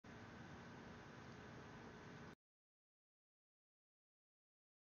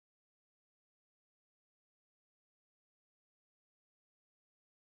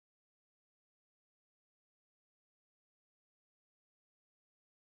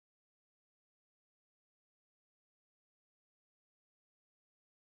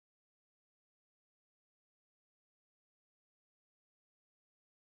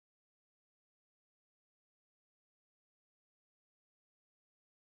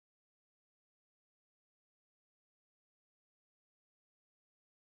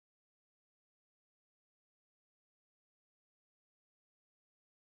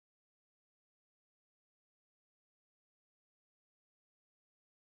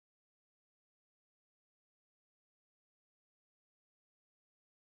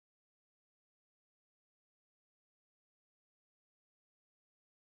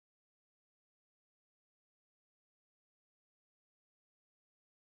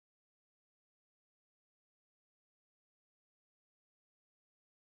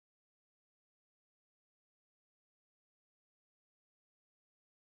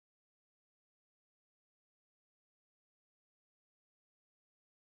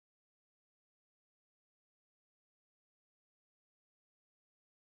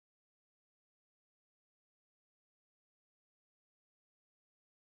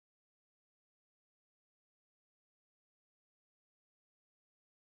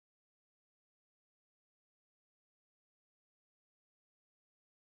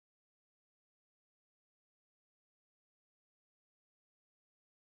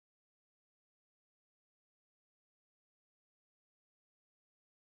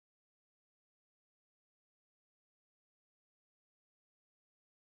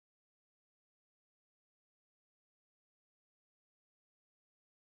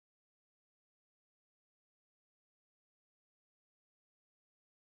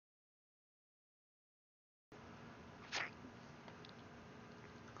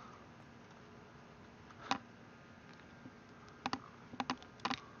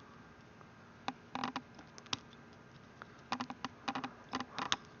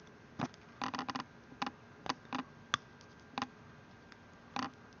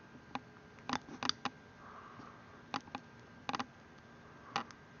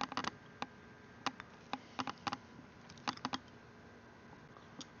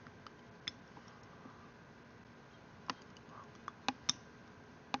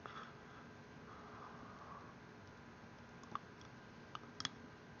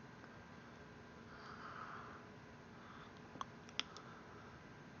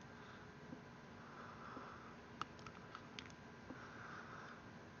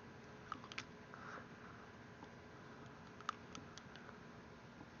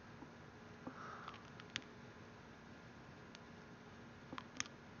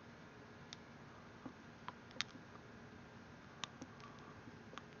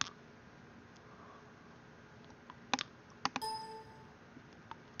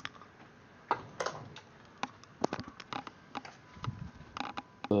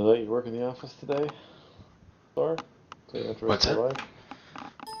Did they let you work in the office today? Or? So you have to risk What's your that? life?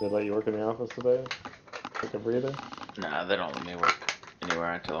 Did they let you work in the office today? Take a breather? Nah, they don't let me work anywhere.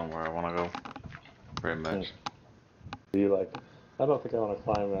 I tell them where I want to go. Pretty much. Do you like, I don't think I want to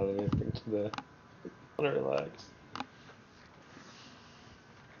climb out of anything today. I want to relax.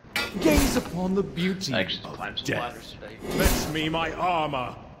 Gaze upon the beauty I actually of climbed some death. ladders today. Fetch me my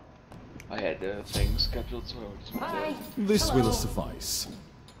armor. I had things scheduled, so I just went Hi. This Hello. will suffice.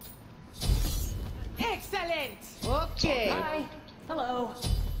 Excellent. Okay. Hi. Hello.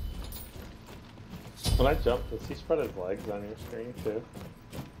 When I jump, does he spread his legs on your screen too?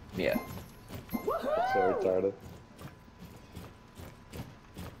 Yeah. That's so retarded.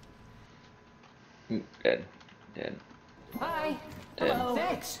 Dead. Dead. Hi. Dead. Hello.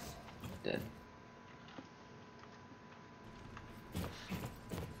 Thanks. Dead.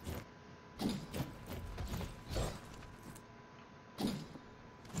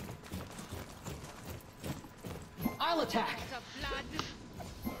 I'll attack.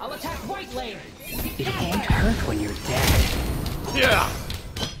 I'll attack White Lane. It can't hurt when you're dead. Yeah.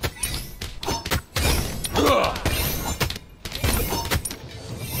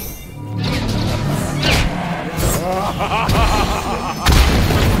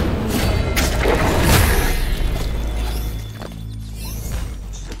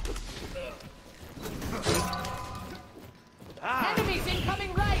 Enemies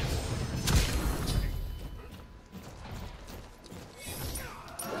incoming right.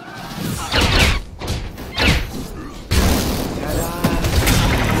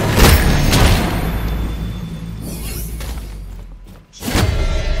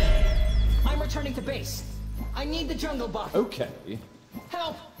 I'm returning to base. I need the jungle buff. Okay.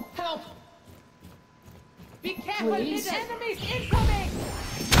 Help! Help! Be careful, Please? hidden enemies incoming!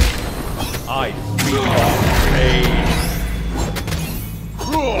 I feel pain.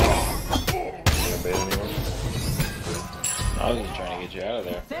 Can I bait anyone? I was just trying to get you out of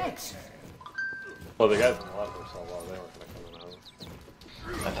there. Thanks. Well, the guys in the left were so low, they weren't gonna come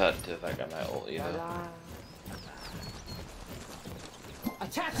out. I thought that got my ult either.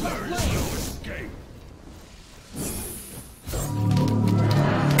 Attack White Lane!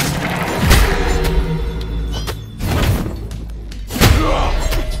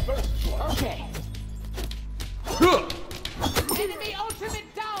 Okay. Enemy ultimate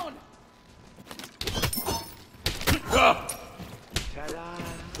down!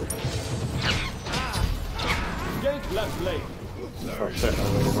 Gank left lane. Oh shit, I'm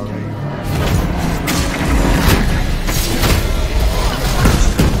really wrong.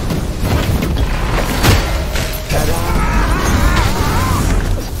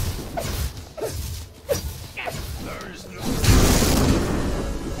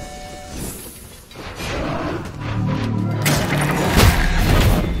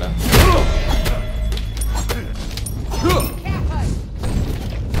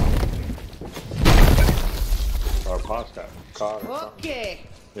 Our boss got caught or something. Okay.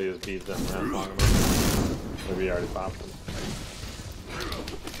 They just beat them that long enough. Maybe you already popped them.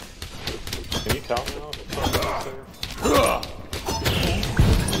 Can you tell now if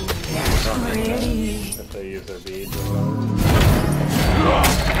it's if they use their beads or whatever?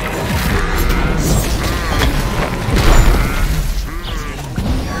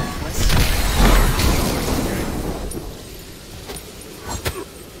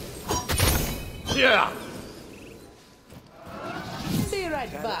 Yeah. Be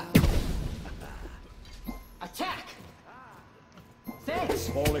right back. Attack! Thanks!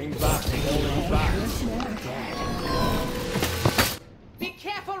 Falling back. Falling back. Be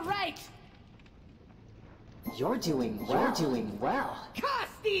careful right! You're doing well. You're doing well.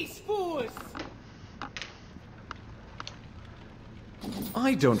 Cast these fools!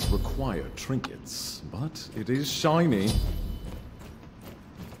 I don't require trinkets, but it is shiny.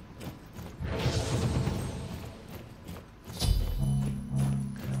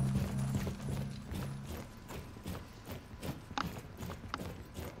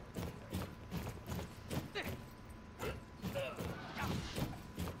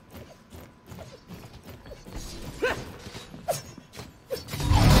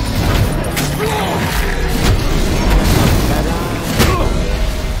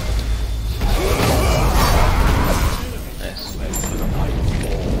 Nice.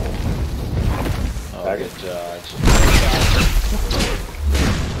 Oh, good dodge.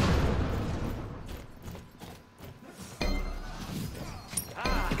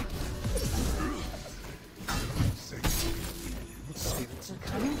 Spirits are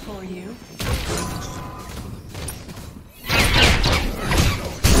coming for you.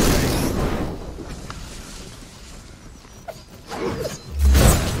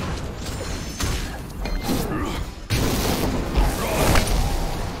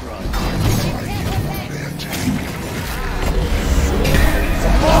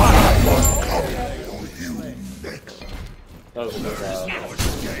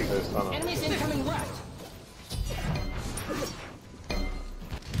 There's stun on. Enemies incoming left.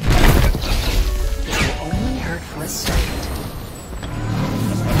 Only hurt for a second.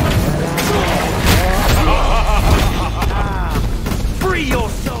 Free your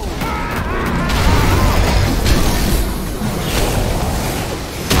soul!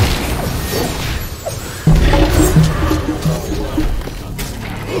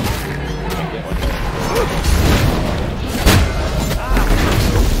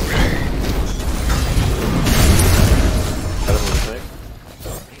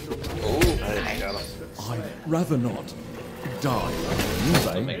 I'd rather not die.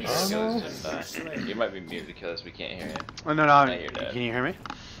 Make Anyway, sure Achilles didn't die. You might be muted because we can't hear you. Oh, no, Now you're dead. can you hear me?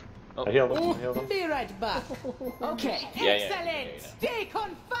 Oh. I healed him. I healed him. Be right back. Okay. Yeah, Excellent. Stay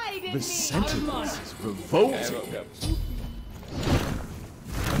confided in the me. sentence is revolting.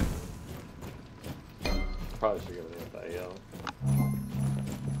 Probably should get it that heal.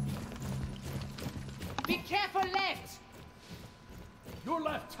 Be careful left. Your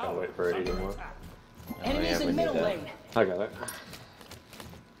left Gotta tower. wait for it anymore. Enemies we in need middle that. lane. I got it.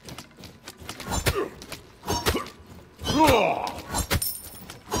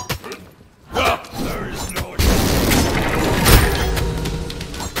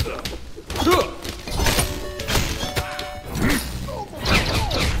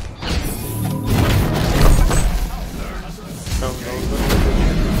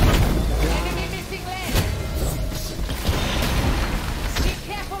 Enemy missing lane. Be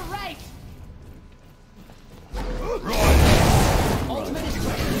careful right. Ultimate is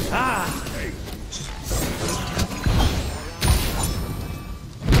ready.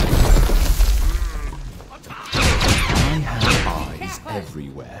 I have eyes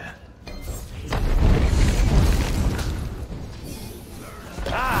everywhere.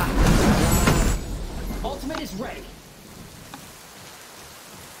 Ultimate is ready.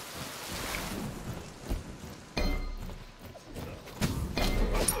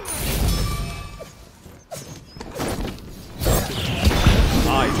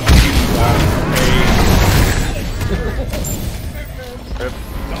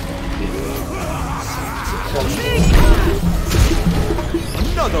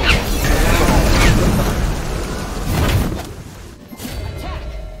 Another one!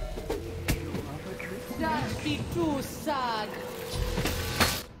 That be too sad.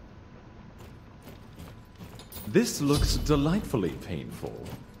 This looks delightfully painful.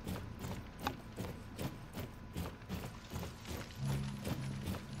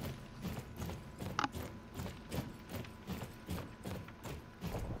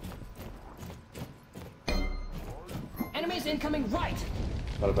 Enemies incoming right.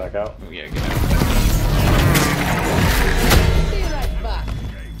 Gotta back out. Yeah, get out. Be right back.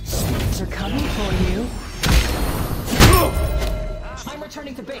 Spirits are coming for you. I'm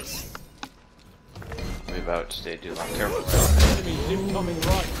returning to base. Move out, stay too long. Careful. Enemies incoming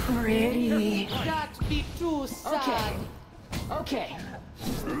right. Pretty. That be too sad. Okay.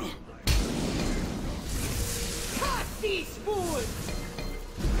 Cut these fools.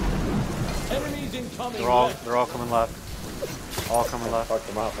 Enemies incoming left. They're all coming left. All coming left. Fuck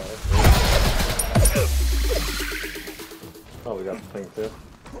them out, man. Oh, we got the thing too.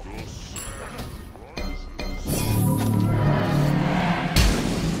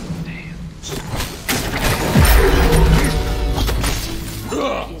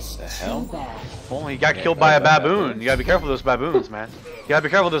 The hell? Well, he got killed by a baboon. You gotta be careful of those baboons, man. You gotta be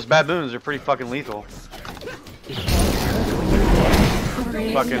careful of those baboons. They're pretty fucking lethal.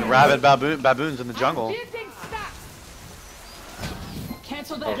 Fucking rabid baboons in the jungle. Building stop.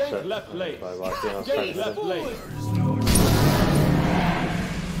 Cancel Oh that. shit. Left lane. I locked in. I was Jake, trying to left sit. lane.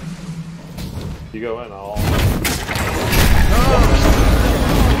 You go in, I'll.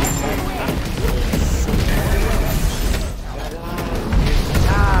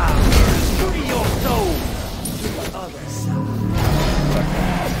 Free your soul!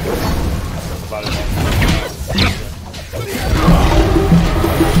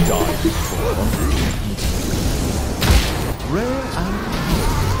 Rare and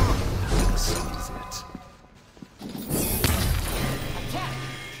sees it.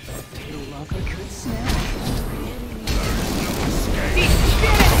 Love a good snack. This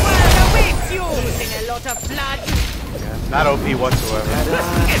spirit world awaits you. Losing a lot of blood. Not OP whatsoever.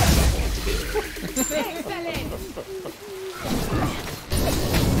 Excellent.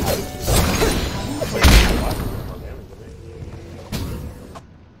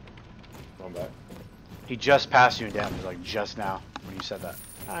 Going back. He just passed you in damage, like just now, when you said that.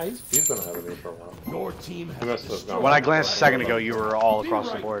 He's been ahead of me for a while. Your team He has must have gone. When I glanced a second ago, you were all across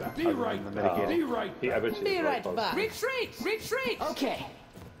the right, board. be other right, than the mitigating. Be right I back. bet you. Be he's right close. back. Retreat! Retreat! Okay.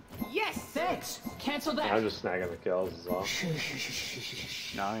 Yes, thanks. Cancel that. I'm just snagging the kills as well.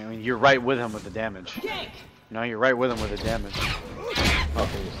 No, I mean you're right with him with the damage. Gank! No, you're right with him with the damage. Oh,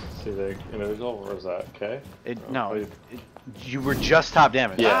 can you see the individual? Where is that? Okay. No, you were just top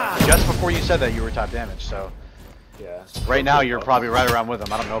damage. Yeah. Just before you said that, you were top damage. So Yeah. right now, you're probably right around with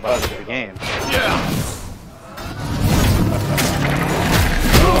him. I don't know about the game.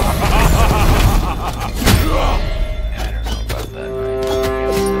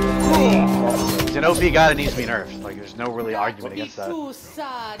 He's an OP guy that needs to be nerfed. Like, there's no really argument against that. So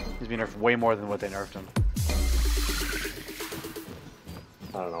sad. He's been nerfed way more than what they nerfed him.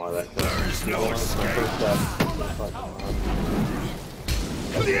 I don't know why that. There's no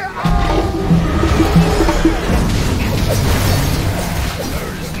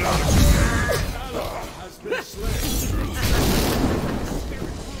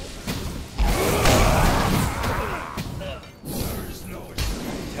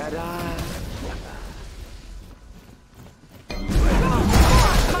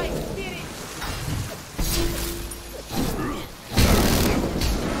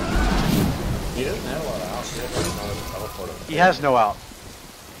He doesn't have a lot of outs. He doesn't know how to teleport him. He has no out.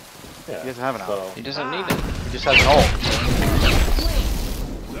 Yeah. He doesn't have an out. So, He doesn't need it. He just has an ult.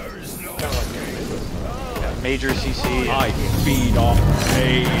 kind of like your Anubis. Yeah, major CC. I feed off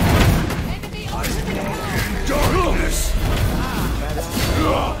pain. Darkness.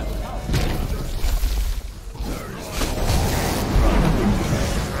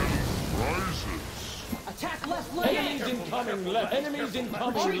 Attack left lane! Enemies incoming left. Enemies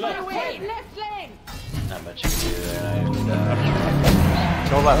incoming Shoot left. my way! Left lane! Not much you can do there.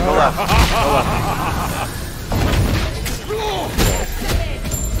 Go left, go left, go left.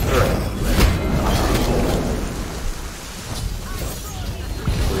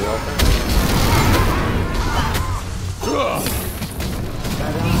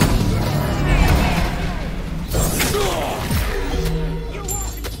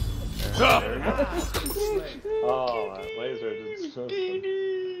 Oh, that laser did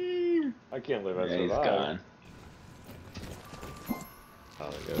something. I can't believe I Yeah, he's survived. gone.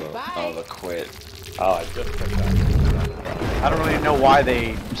 Oh, there we go. Oh, the quit. Oh, I just picked that. I don't really know why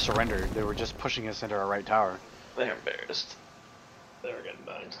they surrendered. They were just pushing us into our right tower. They're embarrassed. They were getting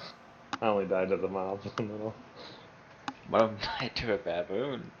banged. I only died to the mobs in the middle. One of them died to a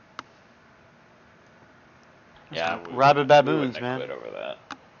baboon. Yeah, Rabid baboons, we wouldn't man. have quit over that.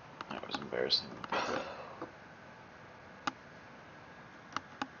 That was embarrassing.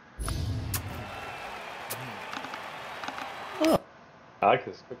 I like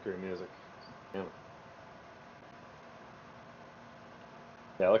this victory music. Yeah.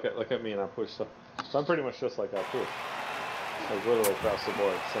 Yeah, look at me and I push stuff. So I'm pretty much just like I push. Like literally across the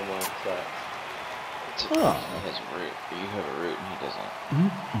board, similar to that. It's his root. You have a root and he doesn't.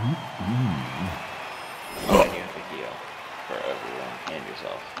 And you have to heal for everyone and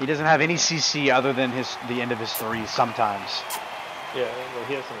yourself. He doesn't have any CC other than the end of his 3 sometimes. Yeah, well,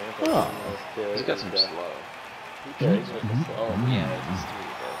 he has some anti. He's got some slow. Yeah, he's got some slow. Oh, yeah, it's 3 he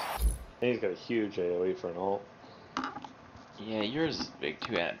does. And he's got a huge AoE for an ult. Yeah, yours is big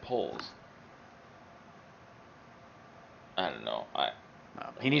too, and it pulls. I don't know.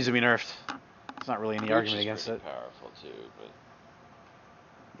 He needs to be nerfed. There's not really any Yours argument is against pretty it. Powerful too,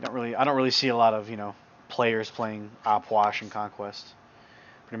 but I don't really see a lot of, players playing Op Wash and Conquest.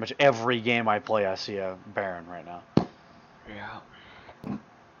 Pretty much every game I play, I see a Baron right now. yeah.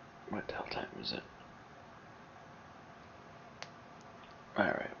 What the hell time is it? All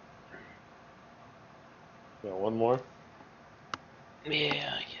right. Yeah, one more.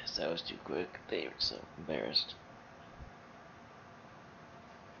 Yeah, I guess that was too quick. They were so embarrassed.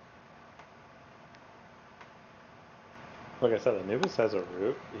 Like I said, Anubis has a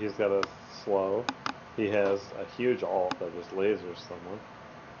root. He's got a slow. He has a huge ult that just lasers someone.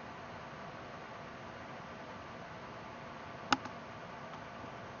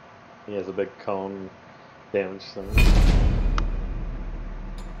 He has a big cone damage thing.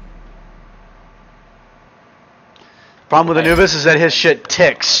 Problem with Anubis is that his shit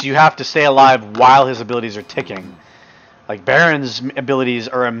ticks. You have to stay alive while his abilities are ticking. Like, Baron's abilities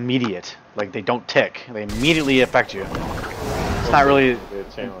are immediate. Like, they don't tick. They immediately affect you. It's not really... It'll be a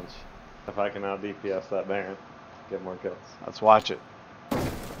challenge. If I can out DPS that Baron, get more kills. Let's watch it.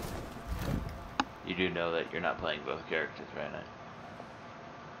 You do know that you're not playing both characters right now.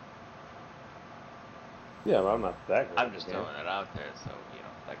 Yeah, but I'm not that good. I'm just throwing it out there, so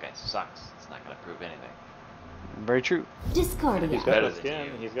that guy sucks. It's not gonna prove anything. Very true. Discarded He's it. got Better the than skin.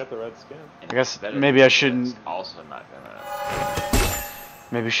 you. He's got the red skin. And I guess better maybe than I you, shouldn't- that's also not gonna.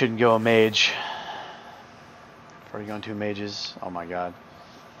 Maybe shouldn't go a mage. Already going 2 mages. Oh my god.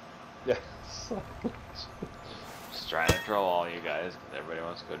 Yeah. Just trying to troll all you guys because everybody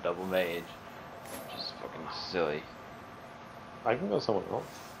wants to go double mage. Just fucking silly. I can go someone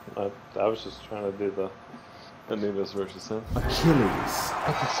else. I was just trying to do the Anubis versus him. Achilles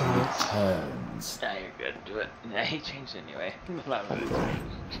returns. Yeah, you're good. Do it. Yeah, he changed anyway. I'm not gonna change.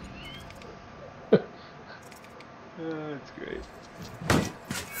 That's great.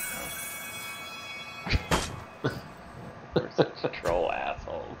 We're such troll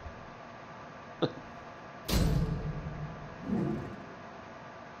assholes.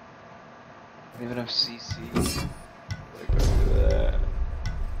 We have enough CC. Like, go do that.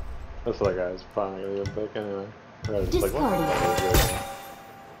 That's what that guy's probably gonna get pick anyway. Right, it's like, Discarded.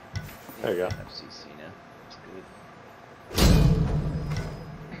 There you go. Enough CC now. That's good.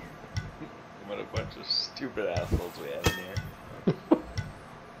 What a bunch of stupid assholes we have in here.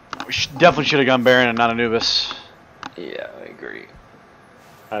 We definitely should have gone Baron and not Anubis. Yeah, I agree.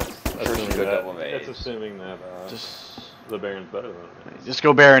 That's assuming go that, double mage. it's assuming that Just the Baron's better than it. just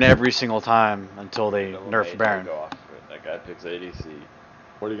go Baron every single time until they Double nerf mage, Baron. Go off of it. That guy picks ADC.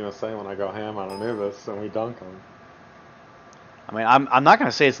 What are you gonna say when I go ham on Anubis and we dunk him? I mean, I'm not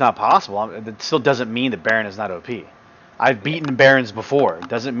gonna say it's not possible. It still doesn't mean that Baron is not OP. I've beaten Barons before. It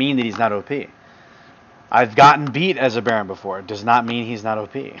doesn't mean that he's not OP. I've gotten beat as a Baron before. It does not mean he's not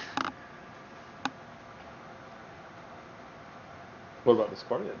OP. What about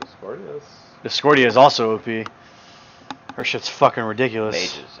Discordia? Discordia's Discordia is also OP. Her shit's fucking ridiculous.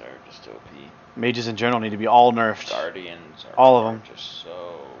 Mages are just OP. Mages in general need to be all nerfed. Guardians are All of them. just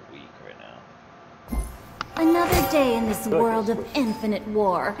so weak right now. Another day in this world of infinite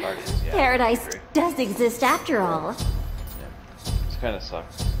war. Guardians, yeah, I Paradise agree. does exist after all. Yeah. This kind of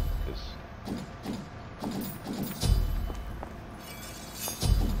sucks. 'Cause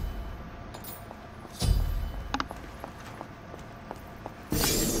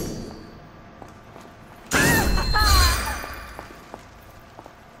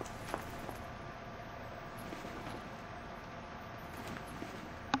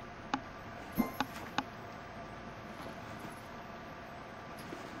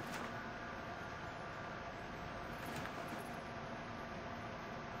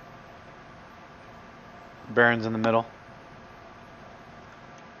Baron's in the middle.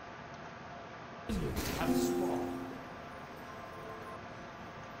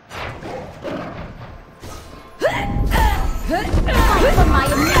 Fight for my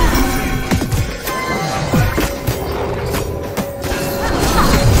immunity.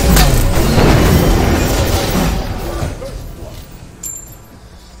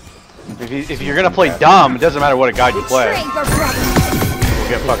 If you're gonna play dumb, it doesn't matter what a god you play. Betray your brother. You'll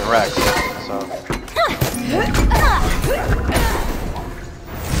get fucking wrecked. So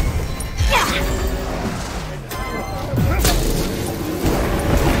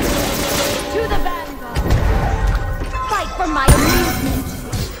To the vanguard. Fight for my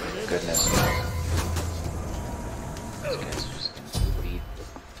amusement. goodness. These guys are just beat.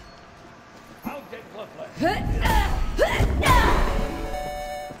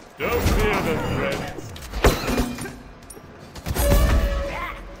 Don't fear them, friends.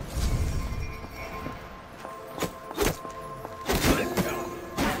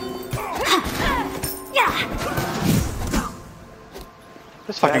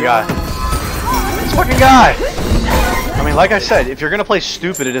 this fucking guy. This fucking guy. I mean, like I said, if you're gonna play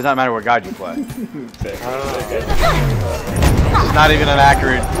stupid, it does not matter what god you play. This is not even an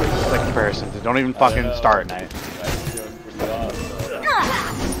accurate like, comparison. Don't even fucking start, Knight.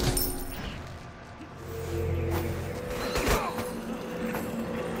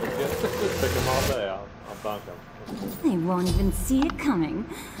 pick him all day. I'll dunk him. They won't even see it coming.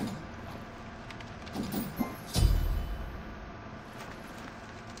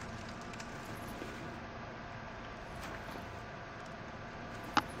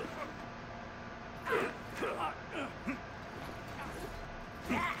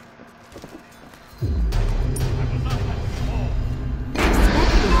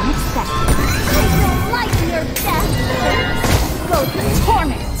 Unexpected. I delight in your death. Go to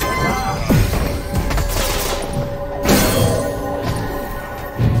torment.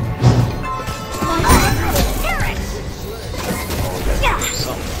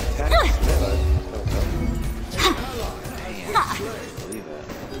 Believe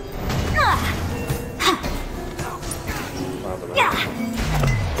it.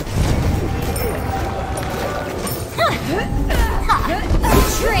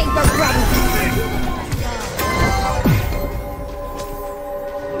 Betray your brother.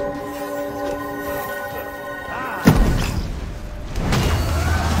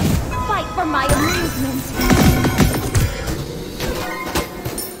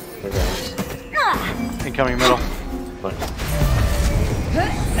 Incoming middle.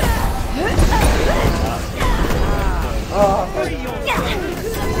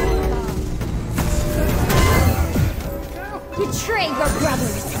 Betray your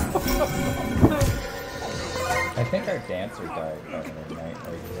brothers! I think our dancer died the other night.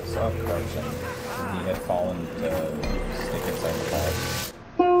 Like, I saw a person and he had fallen to stick inside the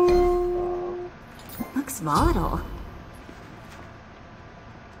ball. Looks volatile.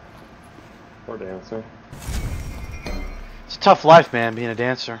 Poor dancer. It's a tough life, man, being a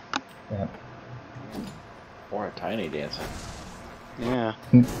dancer. Yeah. Or a tiny dancer. Yeah.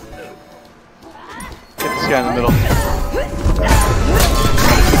 Get this guy in the middle.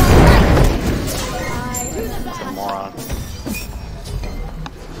 That's a moron.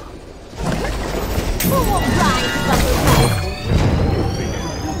 Who will rise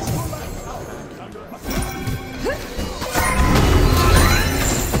from the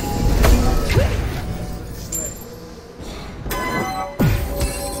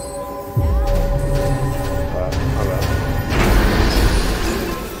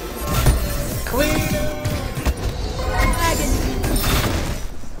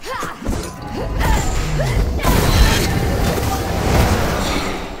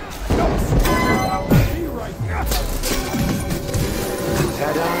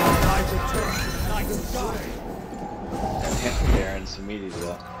Baron's immediately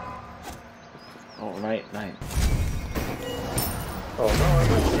though. Oh, night. Oh no,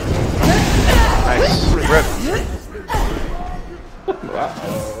 Nice. Rip.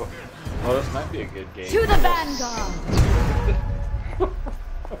 Uh-oh. Well, this might be a good game. To the vanguard!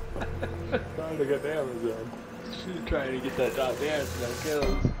 trying to get damage in. She's trying to get that dot dance, no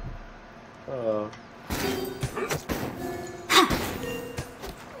kills.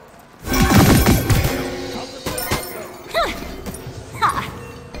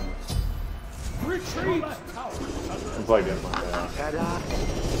 Retreat! I'm plugging my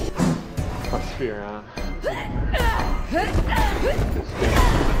spear on.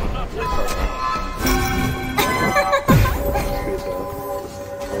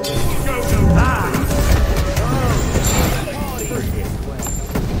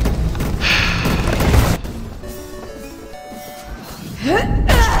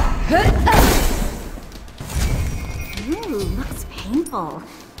 Ooh, looks painful.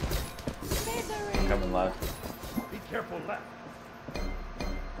 Coming left. Be careful left.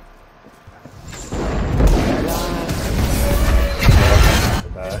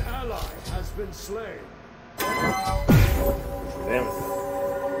 An ally has been slain. Damn it.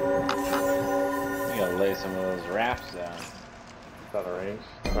 You gotta lay some of those rafts down. It's out of range.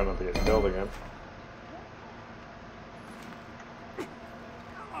 Try not to get killed again.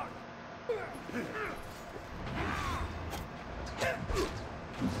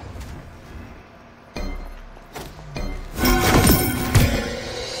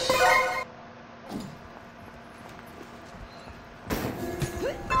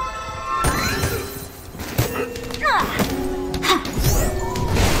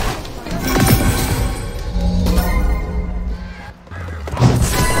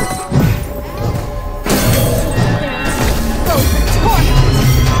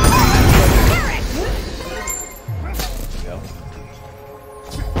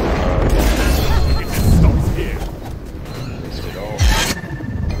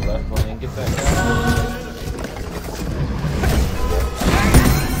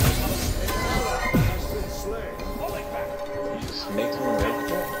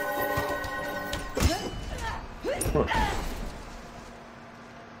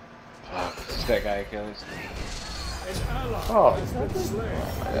 That guy Achilles. Oh,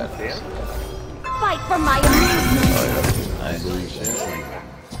 I got this. Fight for my amusement! Nice.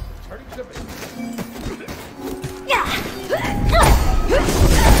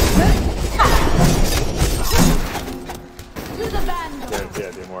 To the vanguard!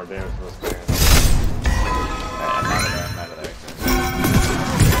 yeah, do more damage to this man. I'm out of there.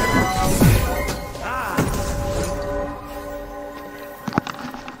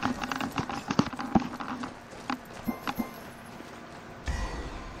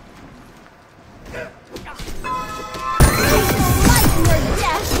 Lighten your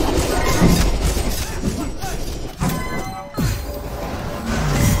death!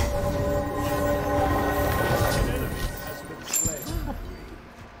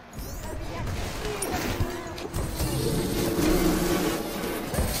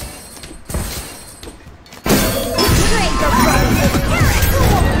 Betray your brothers! Who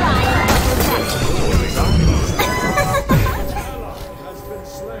will rise?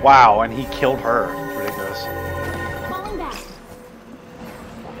 Wow, and he killed her. It's ridiculous. Falling back.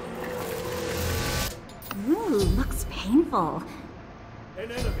 painful.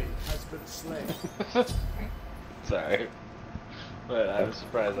 An enemy has been slain. Sorry. But I was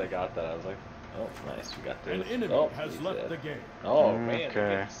surprised I got that. I was like, oh, nice, we got An this. enemy Oh, has he's left dead. the game. Oh, man, Okay. I'm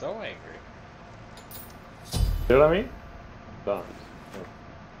getting so angry. See what I mean? Done.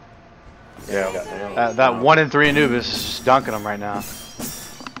 Yeah, I got nailed. That 1 in 3 Anubis is dunking him right now.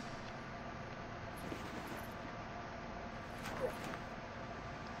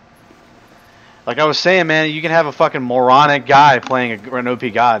 Like I was saying, man, you can have a fucking moronic guy playing an OP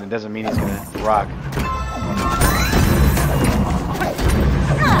god. It doesn't mean he's gonna rock.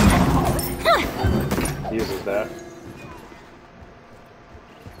 He uses that.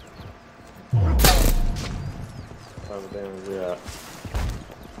 How the damage we at?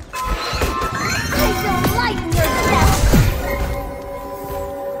 I don't like your death.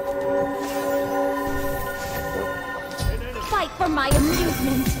 Fight for my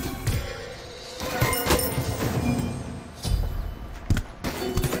amusement.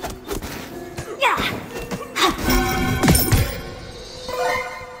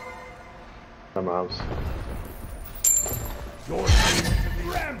 My mom's. Your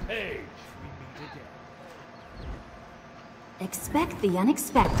rampage. We meet again. Expect the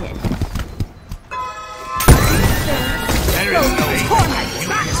unexpected.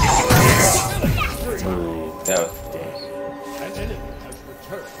 That was An enemy has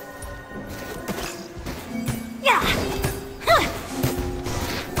returned.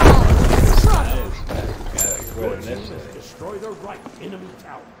 Your team has destroyed a right enemy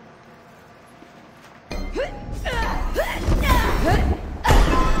tower.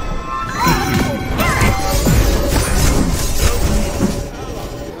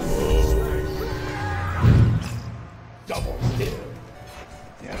 Double kill.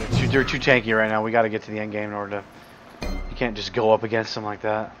 Yeah, they're too tanky right now. We got to get to the end game in order to. You can't just go up against them like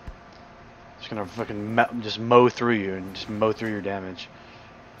that. It's gonna fucking just mow through you and just mow through your damage.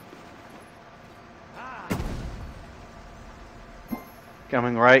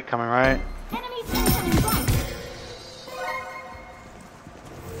 Coming right, coming right. Enemies incoming right.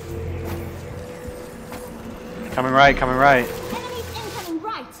 Coming right, coming right. Enemies incoming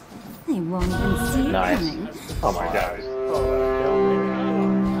right. They won't even see it Nice. coming. Oh my god.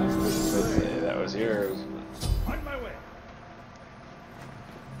 that was yours. On my way.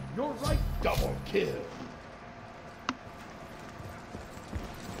 Your right double kill.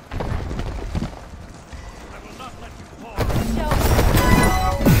 I will not let you fall.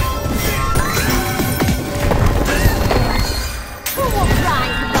 Who will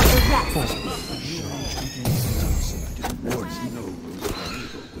rise above the rest?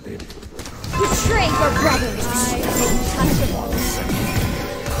 Betray your brothers. Untouchable.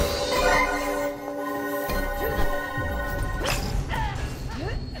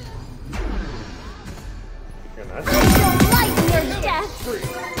 You're nuts. Don't lighten your death.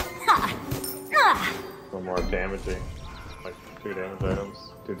 Ha. Ah. No more damaging. Like 2 damage items.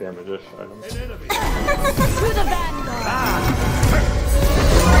 2 damage-ish items. An enemy. To the vanguard.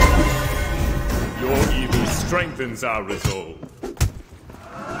 Your evil strengthens our resolve.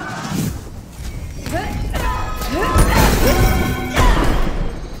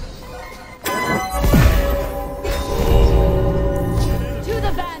 To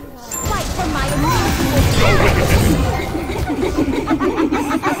the vanguard. Fight for my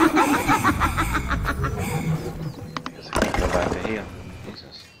Guess I can't go back to heal.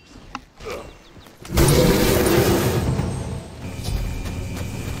 Jesus.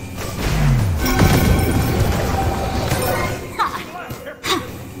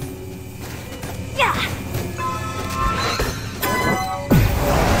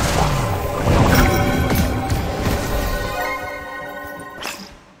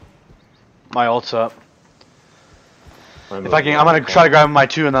 My ult's up. If I can, I'm gonna try to grab my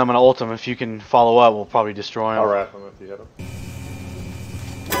 2 and then I'm gonna ult him. If you can follow up, we'll probably destroy him. I'll wrap him if you hit him.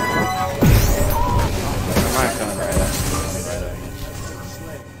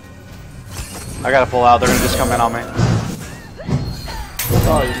 I gotta pull out. They're gonna just come in on me.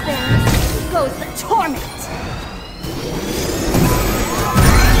 goes the torment.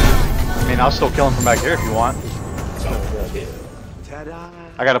 I mean, I'll still kill him from back here if you want.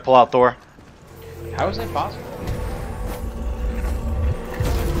 I gotta pull out Thor. How is that possible?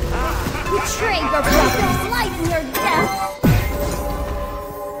 Betray your brothers, lighten your death.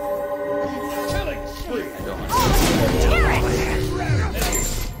 Killing spree.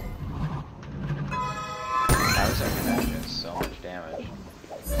 How is that gonna do so much damage?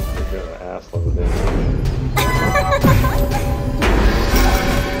 You're an ass load of damage.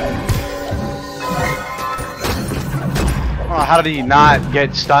 Oh, how did he not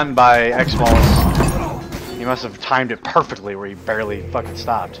get stunned by X-Balls? He must have timed it perfectly where he barely fucking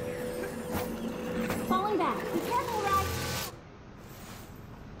stopped. Falling back. Be careful, Rag.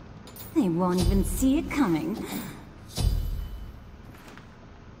 They won't even see it coming.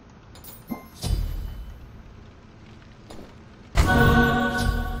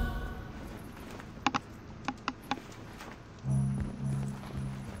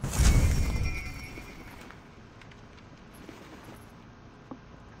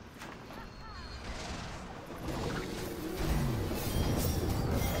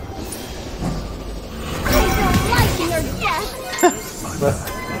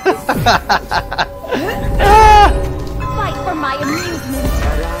 Fight for my amusement.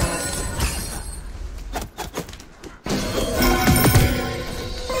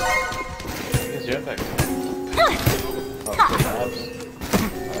 Use jetpack.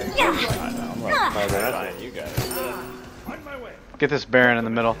 I'm behind you guys. On my way. Get this Baron in the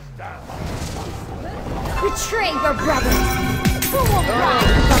middle. Betray your brothers. Who will rise?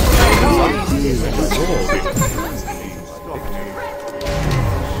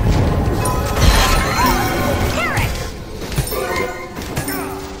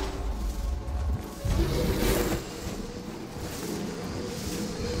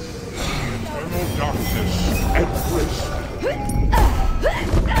 Eternal darkness at risk.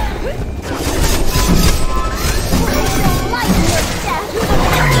 Light your death.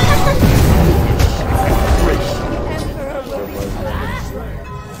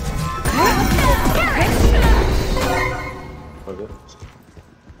 Okay.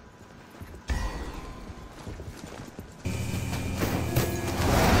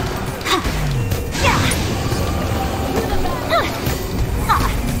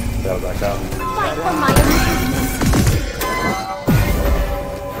 That'll back out. Fight for my amusement.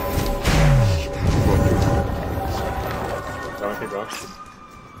 Going, keep going.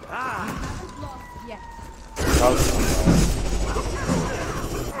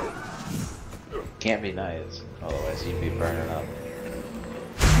 Can't be nice, otherwise you'd be burning up.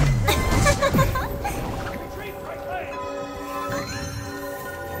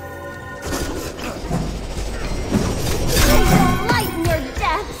 Lighten your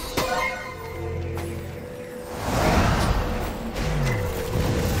deaths.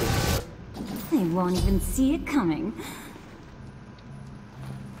 They won't even see it coming.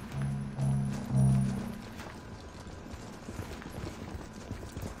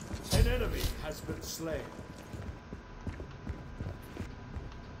 An enemy has been slain.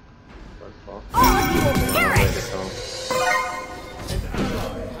 All of you will perish. An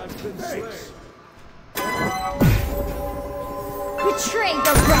ally has been slain. Betray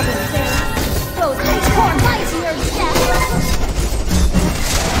your brothers. Those who pour light to your death.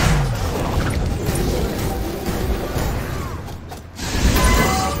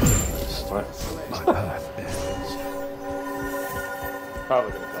 What?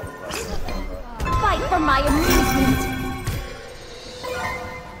 Probably gonna tell them about it. Fight for my amusement.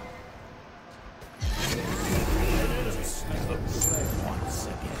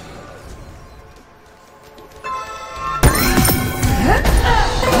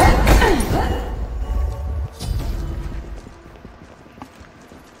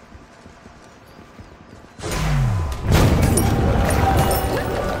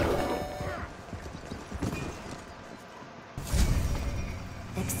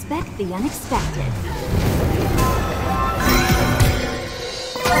 Expect the unexpected.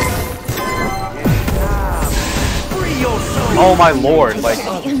 Oh my lord, like,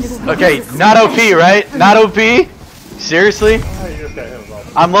 okay, not OP, right? Not OP? Seriously? Oh, you just got hit with all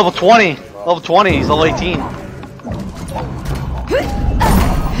I'm level 20. Level 20, he's level 18.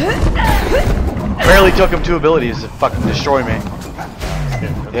 Barely took him 2 abilities to fucking destroy me.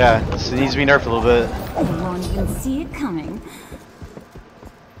 Yeah, this needs to be nerfed a little bit. You won't even see it coming.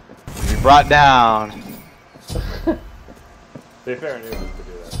 Be brought down. To be fair, Anubis could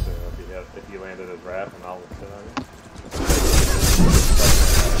do that too if he landed his wrath and all would sit on you.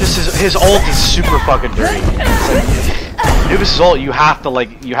 Just his ult is super fucking dirty. It's like, Anubis' ult, you have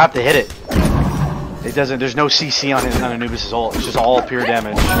to hit it. It doesn't. There's no CC on Anubis' ult. It's just all pure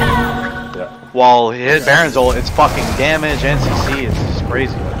damage. Yeah. While hit Baron's ult, it's fucking damage and CC. It's just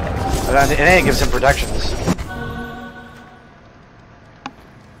crazy. And it gives him protections.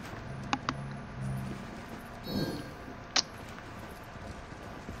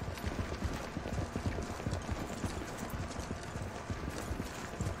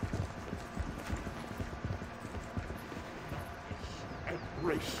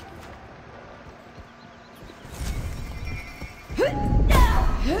 Race.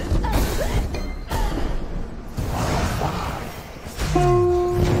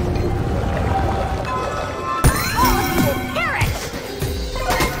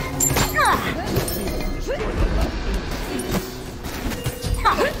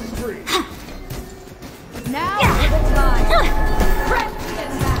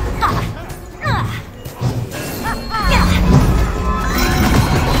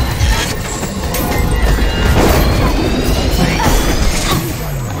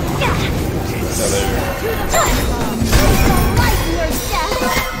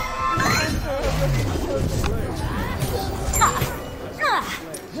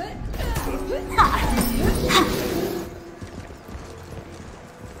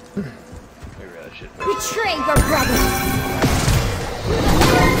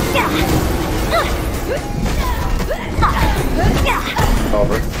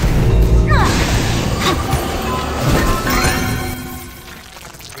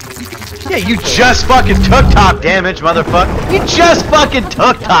 Yeah, you just fucking took top damage, motherfucker. You just fucking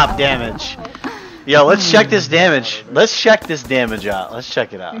took top damage. Yo, let's check this damage. Let's check this damage out. Let's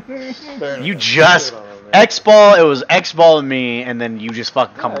check it out. You just X-ball. It was X-ball and me, and then you just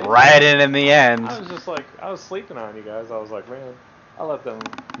fucking come right in the end. I was just like, I was sleeping on you guys. I was like, man, I let them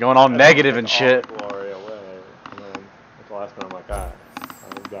Going all negative and all shit. glory away. And then at the last minute, I'm like, alright,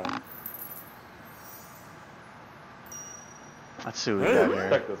 I'm done. Let's see what we got here.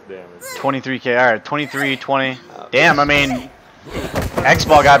 Check this damage. 23k. All right, 23, 20. Damn, I mean,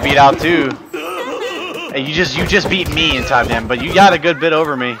 X-ball got beat out too. Hey, you just beat me in top damage, but you got a good bit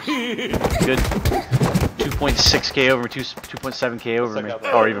over me. Good 2.6k over me, 2.7k over me,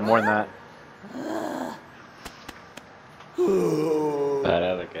 or even more than that. That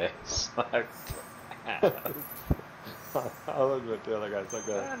other guy sucked. I'll admit the other guy's like I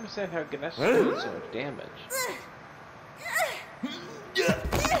don't that. understand how Ganesh did so much damage.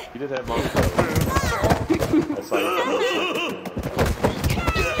 You did have most of it. I saw you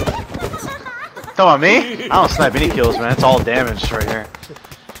Come on, me? I don't snipe any kills, man. It's all damage right here.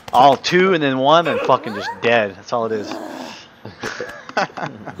 All 2 and then 1 and fucking just dead. That's all it is. But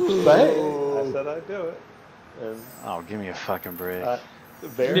hey, I said I'd do it. And Oh, give me a fucking break.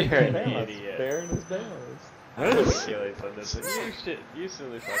 Baron You're an is balanced. idiot. Baron is balanced. You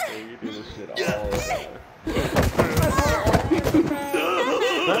silly fucker, you do this shit all the time.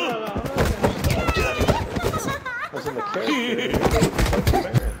 No. I was in the character.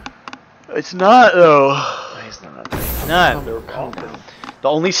 Baron. It's not though. He's not. Not. They were calm down. The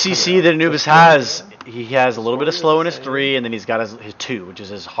only CC that Anubis has, he has a little bit of slow in his 3, and then he's got his 2, which is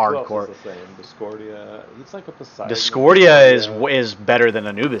his Who hardcore. else is the same? Discordia. He's like a Poseidon. Discordia is better than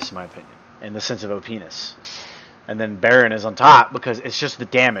Anubis, in my opinion, in the sense of OPness. And then Baron is on top because it's just the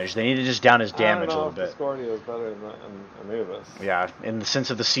damage. They need to just down his damage a little bit. Discordia is better than Anubis. Yeah, in the sense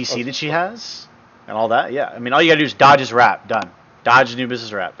of the CC that she has and all that. Yeah, I mean, all you gotta do is dodge his wrap, done. Dodge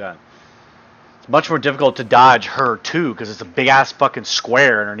Anubis' wrap, done. It's much more difficult to dodge her too because it's a big ass fucking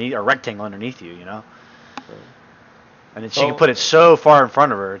square underneath, a rectangle underneath you, you know. And then she can put it so far in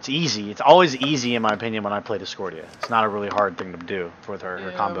front of her. It's easy. It's always easy, in my opinion, when I play Discordia. It's not a really hard thing to do with her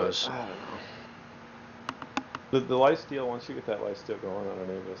combos. But, I don't know. The lifesteal, once you get that lifesteal going on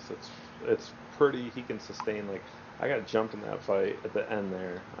Anubis, it's pretty. He can sustain. Like I got jumped in that fight at the end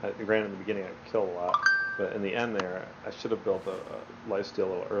there. Granted, in the beginning I killed a lot, but in the end there, I should have built a lifesteal a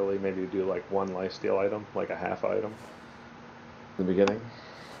little early. Maybe do like one lifesteal item, like a half item, in the beginning.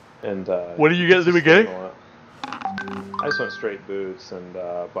 And What did you get at the beginning? I just went straight boots and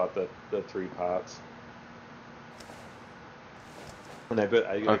bought the 3 pots. And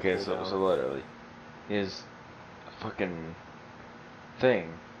Okay, so literally, his fucking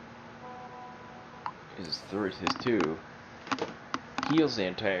thing, his 2, heals the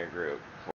entire group.